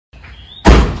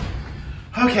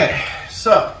Okay,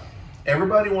 so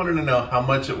everybody wanted to know how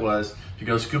much it was to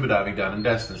go scuba diving down in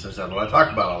Destin, since that's what I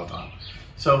talk about all the time.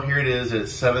 So here it is at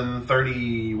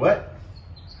 7:30, what?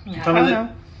 What time is it?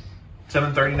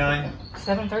 7:39?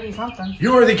 7:30 something.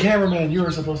 You are the cameraman, you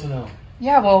are supposed to know.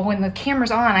 Yeah, well, when the camera's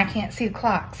on, I can't see the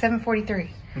clock. 7:43.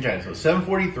 Okay, so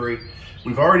 7:43.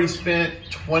 We've already spent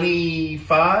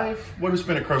 25. What did we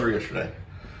spend at Kroger yesterday?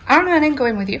 I don't know, I didn't go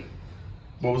in with you.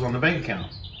 What was on the bank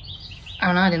account? I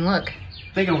don't know, I didn't look.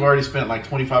 I think I've already spent like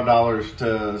 $25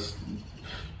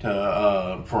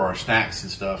 for our snacks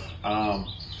and stuff.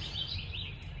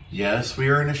 Yes, we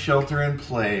are in a shelter in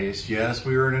place. Yes,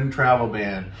 we are in a travel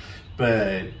ban,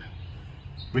 but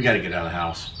we got to get out of the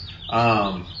house.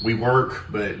 We work,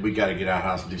 but we got to get out of the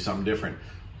house and do something different.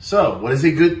 So what is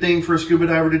a good thing for a scuba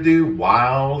diver to do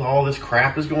while all this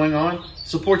crap is going on?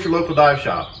 Support your local dive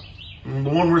shop. The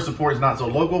one we're supporting is not so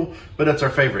local, but it's our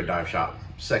favorite dive shop.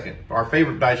 Second, our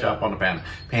favorite dive shop on the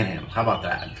Panhandle. How about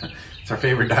that? It's our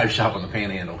favorite dive shop on the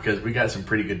Panhandle because we got some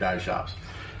pretty good dive shops.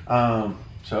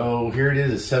 So here it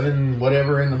is at 7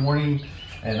 whatever in the morning,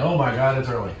 and oh my God, it's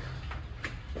early.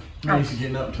 I'm used to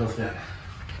getting up until then.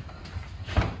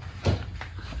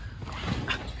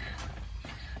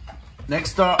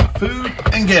 Next stop, food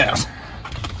and gas.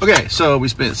 Okay, so we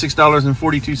spent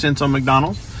 $6.42 on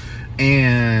McDonald's,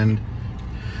 and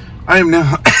I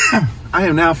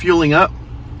am now fueling up.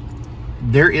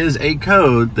 There is a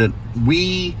code that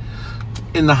we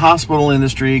in the hospital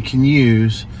industry can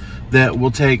use that will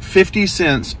take 50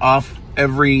 cents off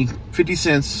every 50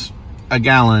 cents a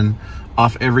gallon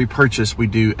off every purchase we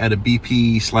do at a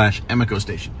BP/Amoco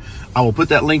station. I will put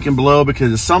that link in below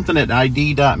because it's something at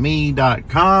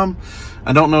id.me.com.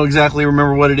 I don't know exactly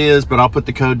remember what it is, but I'll put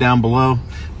the code down below.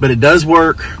 But it does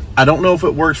work. I don't know if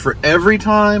it works for every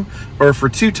time or for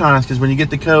 2 times, because when you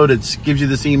get the code, it gives you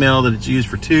this email that it's used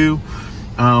for 2.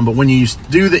 But when you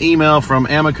do the email from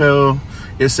Amoco,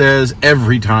 it says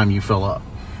every time you fill up.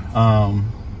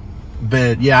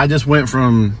 But yeah, I just went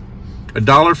from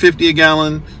 $1.50 a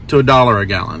gallon to $1 a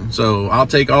gallon. So I'll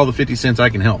take all the 50 cents I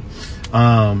can help.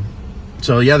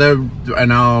 So yeah,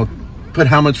 and I'll put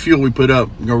how much fuel we put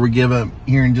up or we give up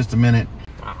here in just a minute.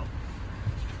 Wow.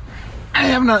 I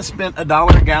have not spent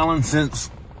 $1 a gallon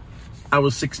since I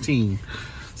was 16.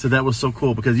 So that was so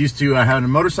cool because used to, I had a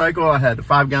motorcycle, I had a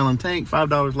 5-gallon tank,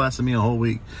 $5 lasted me a whole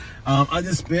week. I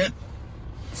just spent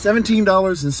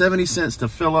 $17.70 to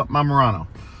fill up my Murano.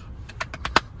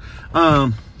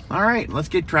 All right, let's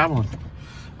get traveling.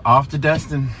 Off to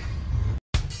Destin.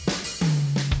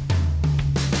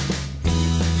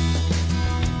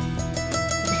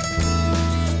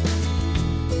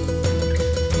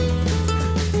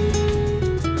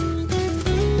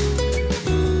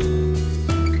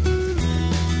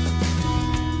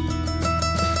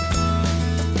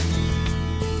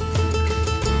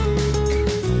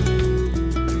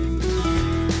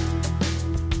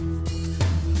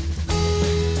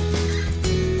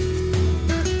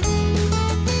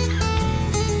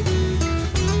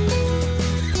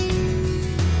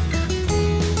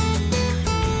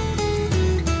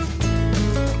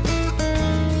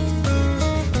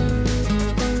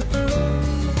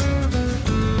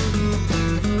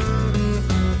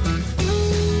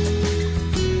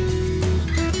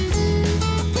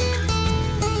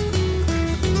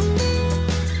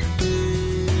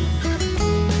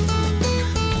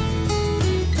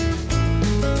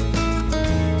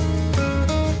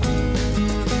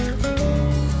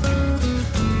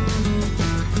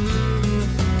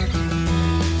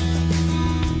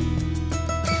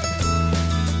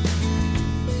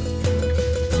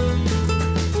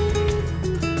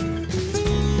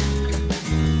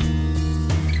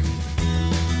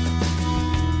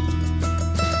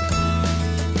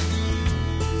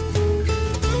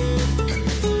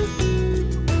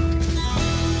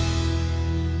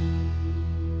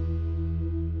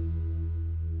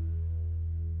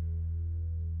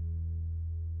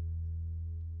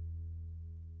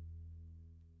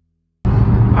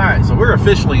 Alright, so we're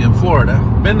officially in Florida.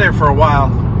 Been there for a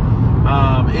while.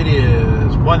 It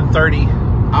is 1:30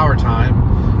 our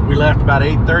time. We left about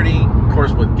 8:30, of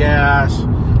course, with gas.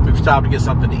 We've stopped to get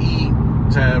something to eat.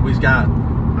 So we've got,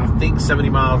 I think, 70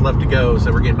 miles left to go,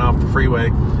 so we're getting off the freeway.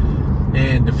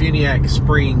 And Defuniak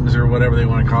Springs, or whatever they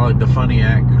want to call it,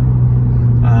 Defuniak.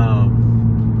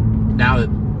 Now that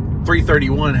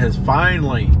 331 has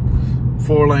finally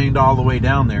 4-laned all the way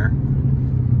down there.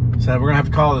 So we're gonna have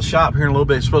to call the shop here in a little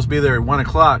bit. It's supposed to be there at 1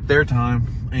 o'clock their time,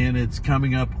 and it's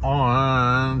coming up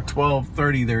on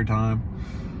 12:30 their time.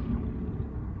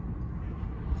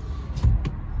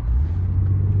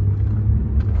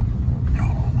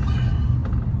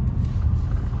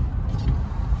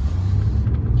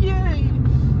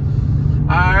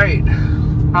 right.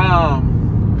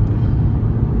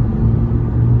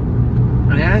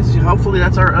 Yes, hopefully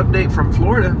that's our update from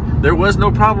Florida. There was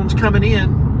no problems coming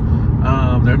in.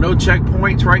 There are no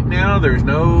checkpoints right now. There's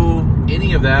no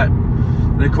any of that.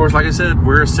 And of course, like I said,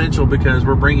 we're essential because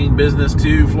we're bringing business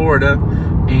to Florida,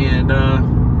 and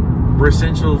we're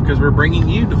essential because we're bringing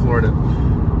you to Florida.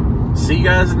 See you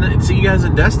guys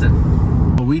in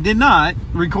Destin. We did not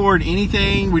record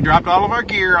anything. We dropped all of our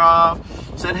gear off.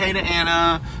 Said hey to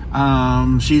Anna.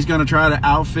 She's gonna try to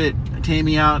outfit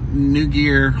Tammy out in new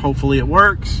gear. Hopefully it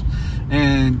works.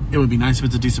 And it would be nice if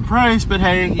it's a decent price, but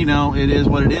hey, you know, it is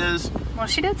what it is. Well,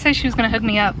 she did say she was going to hook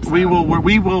me up. So. We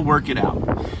will work it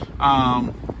out.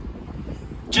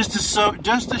 Just to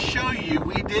show you,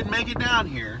 we did make it down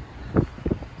here.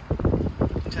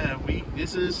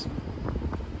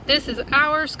 This is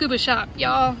our scuba shop,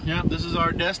 y'all. Yeah, this is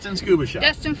our Destin scuba shop.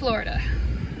 Destin, Florida.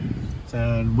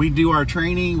 So we do our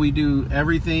training, we do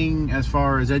everything as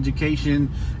far as education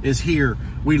is here.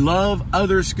 We love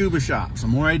other scuba shops.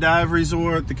 Amore Dive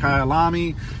Resort, the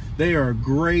Kyalami, they are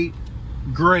great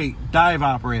dive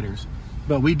operators.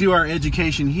 But we do our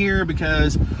education here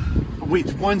because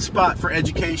it's one spot for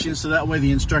education, so that way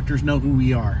the instructors know who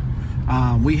we are.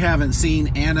 We haven't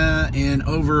seen Anna in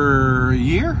over a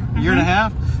year and a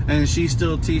half, and she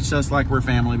still teaches us like we're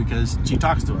family because she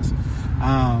talks to us.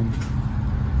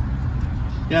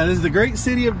 Yeah, this is the great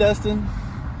city of Destin,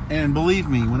 and believe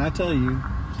me when I tell you,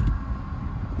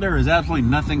 there is absolutely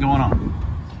nothing going on.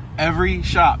 Every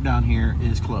shop down here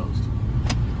is closed.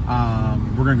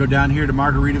 We're gonna go down here to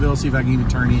Margaritaville, see if I can even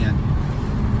turn in.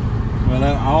 Well,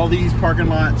 all these parking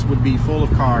lots would be full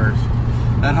of cars.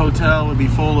 That hotel would be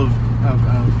full of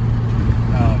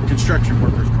construction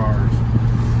workers' cars.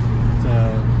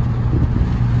 So,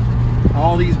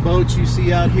 all these boats you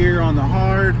see out here on the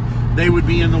hard, they would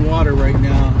be in the water right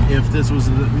now if this was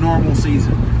the normal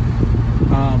season.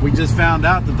 We just found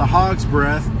out that the Hog's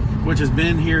Breath, which has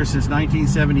been here since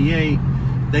 1978,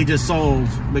 they just sold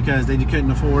because they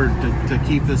couldn't afford to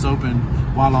keep this open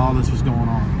while all this was going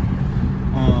on.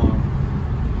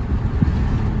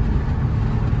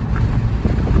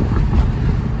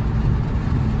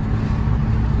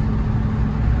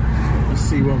 Let's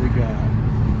see what we got.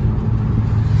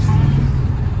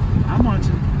 I'm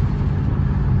watching.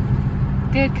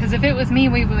 Good, because if it was me,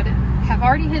 we would have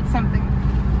already hit something.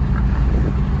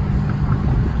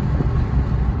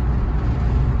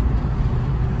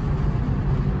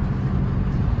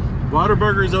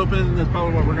 Whataburger's open. That's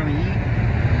probably what we're going to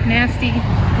eat. Nasty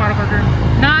Whataburger.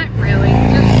 Not really.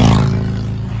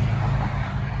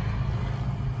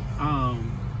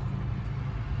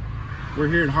 We're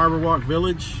here at Harbor Walk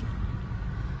Village.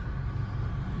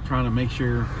 Trying to make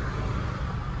sure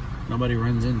nobody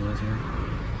runs into us here.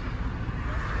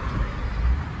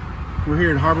 We're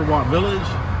here at Harbor Walk Village.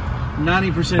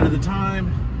 90% of the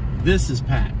time, this is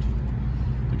packed.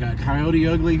 We got Coyote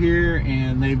Ugly here,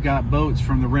 and they've got boats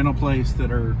from the rental place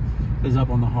that is up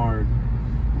on the hard.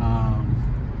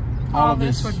 All of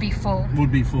this would be full.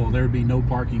 Would be full. There would be no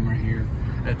parking right here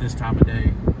at this time of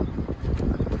day.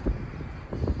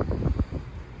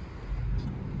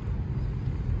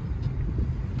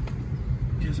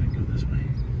 Guess I can go this way.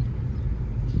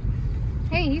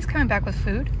 Hey, he's coming back with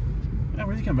food. Yeah,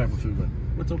 where's he coming back with food? But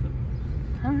what's open?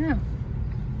 I don't know.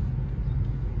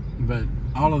 But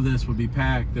all of this would be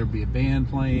packed. There'd be a band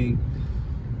playing.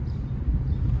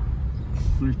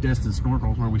 There's Destin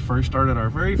Snorkels, where we first started our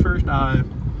very first dive.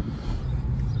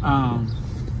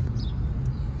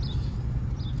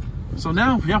 So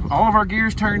now, yeah, all of our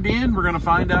gear's turned in. We're going to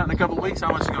find out in a couple of weeks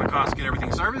how much it's going to cost to get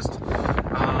everything serviced.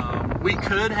 We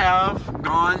could have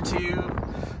gone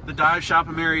to the dive shop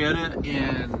in Marietta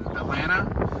in Atlanta,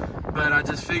 but I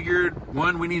just figured,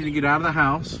 one, we needed to get out of the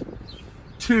house.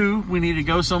 Two, we need to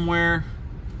go somewhere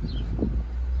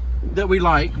that we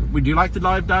like. We do like the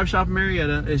dive shop in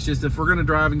Marietta. It's just if we're going to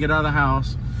drive and get out of the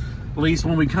house, at least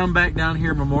when we come back down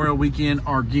here Memorial Weekend,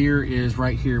 our gear is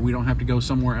right here. We don't have to go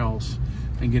somewhere else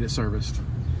and get it serviced.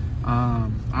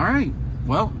 All right.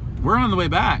 Well, we're on the way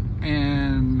back,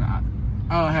 and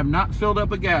I have not filled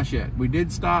up a gas yet. We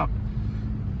did stop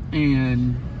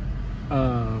and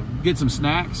get some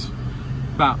snacks.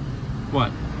 About,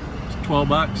 what, 12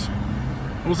 bucks?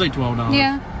 We'll say $12.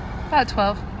 Yeah, about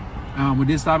 12. We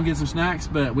did stop and get some snacks,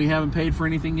 but we haven't paid for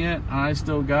anything yet. I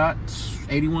still got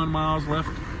 81 miles left.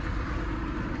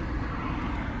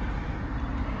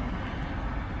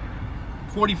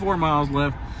 $44 miles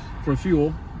left for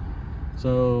fuel.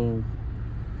 So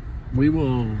we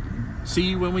will see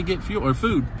you when we get fuel or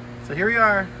food. So here we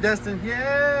are, Destin.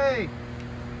 Yay!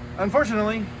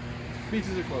 Unfortunately,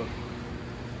 beaches are closed.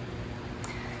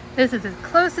 This is as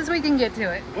close as we can get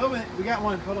to it. Well, we got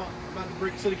one. Hold on. I'm about to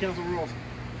break city council rules.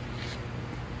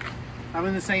 I'm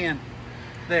in the sand.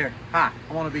 There. Hi.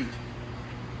 I'm on the beach.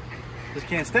 Just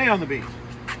can't stay on the beach.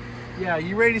 Yeah,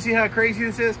 you ready to see how crazy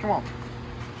this is? Come on.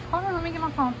 Hold on, let me get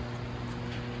my phone.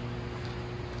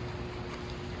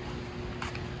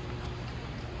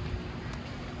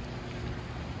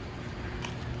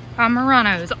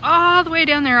 Murano's all the way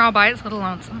down there all by its little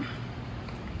lonesome.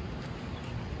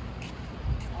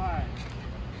 Alright.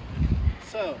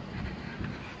 So,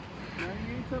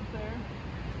 it's up there.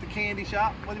 The candy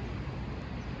shop.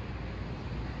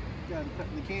 Got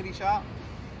the candy shop.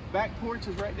 Back porch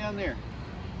is right down there.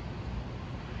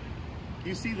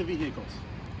 You see the vehicles.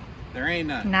 There ain't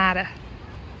none. Nada.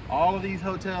 All of these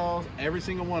hotels, every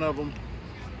single one of them,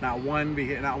 not one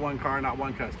vehicle, not one car, not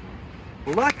one customer.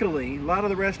 Luckily, a lot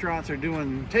of the restaurants are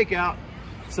doing takeout,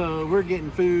 so we're getting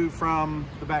food from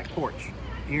the back porch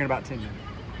here in about 10 minutes.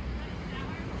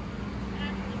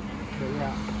 But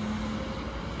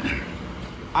yeah,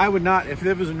 I would not, if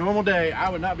it was a normal day, I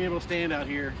would not be able to stand out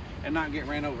here and not get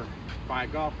ran over by a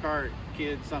golf cart,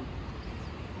 kids, something.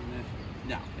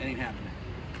 No, it ain't happening.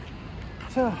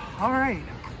 So, all right,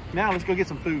 now let's go get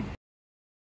some food.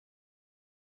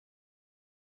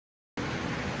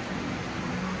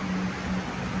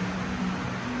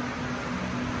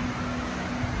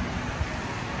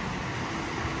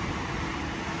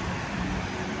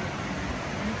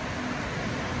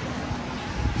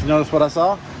 Did you notice what I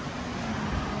saw?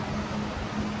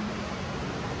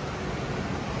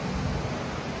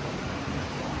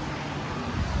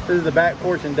 This is the back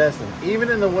porch in Destin. Even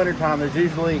in the wintertime, there's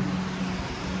usually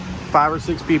 5 or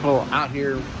 6 people out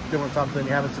here doing something,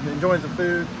 enjoying some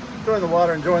food, enjoying the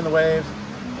water, enjoying the waves.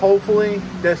 Hopefully,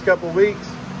 next couple of weeks,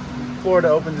 Florida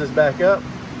opens this back up.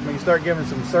 We can start giving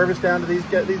some service down to these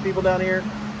people down here,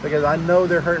 because I know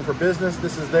they're hurting for business.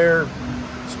 This is their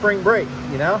spring break,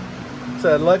 you know?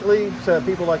 So luckily,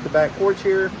 people like the back porch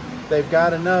here, they've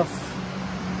got enough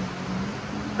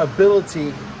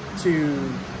ability to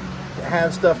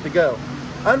have stuff to go.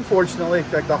 Unfortunately,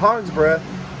 like the hog's breath,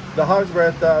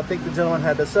 I think the gentleman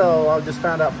had to sell. I just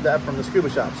found out that from the scuba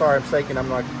shop. Sorry, I'm mistaken. I'm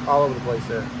like all over the place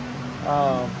there.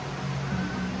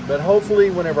 But hopefully,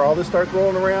 whenever all this starts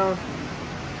rolling around,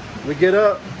 we get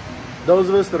up. Those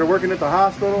of us that are working at the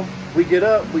hospital, we get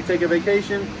up, we take a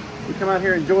vacation, we come out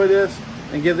here, enjoy this,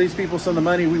 and give these people some of the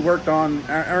money we worked on,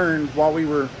 earned while we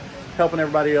were helping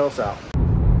everybody else out.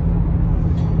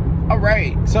 All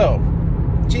right, so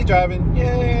she's driving.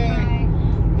 Yay! Hi.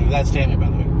 That's Tammy, by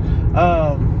the way.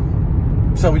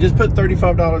 So we just put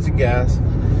 $35 in gas.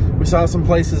 We saw some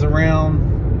places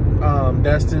around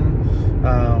Destin.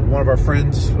 One of our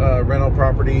friends' rental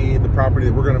property, the property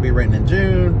that we're going to be renting in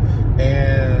June,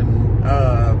 and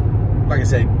like I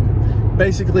said,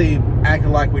 basically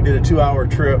acting like we did a 2-hour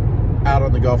trip out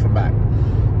on the Gulf and back.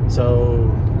 So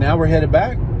now we're headed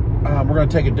back. We're going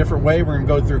to take a different way. We're going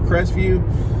to go through Crestview.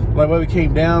 Like, the way we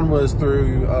came down was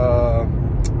through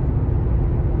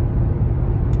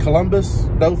Columbus,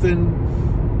 Dothan,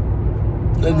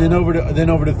 and then over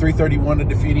to 331 to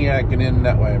Defuniak, and then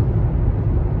that way.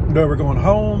 Where we're going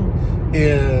home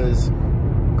is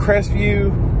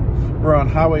Crestview. We're on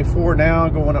Highway 4 now,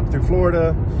 going up through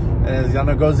Florida. And as y'all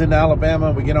know, it goes into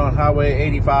Alabama. We get on Highway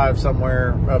 85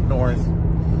 somewhere up north.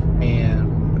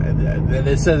 And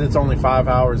it says it's only 5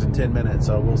 hours and 10 minutes,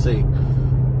 so we'll see.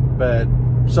 But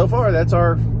so far, that's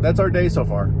our day so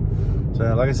far.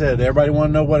 So like I said, everybody wanted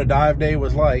to know what a dive day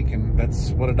was like, and that's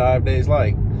what a dive day is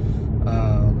like.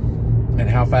 And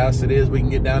how fast it is we can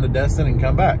get down to Destin and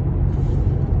come back.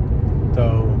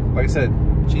 So, like I said,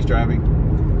 she's driving.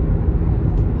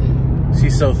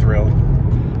 She's so thrilled.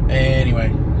 Anyway,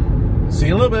 see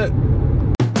you in a little bit.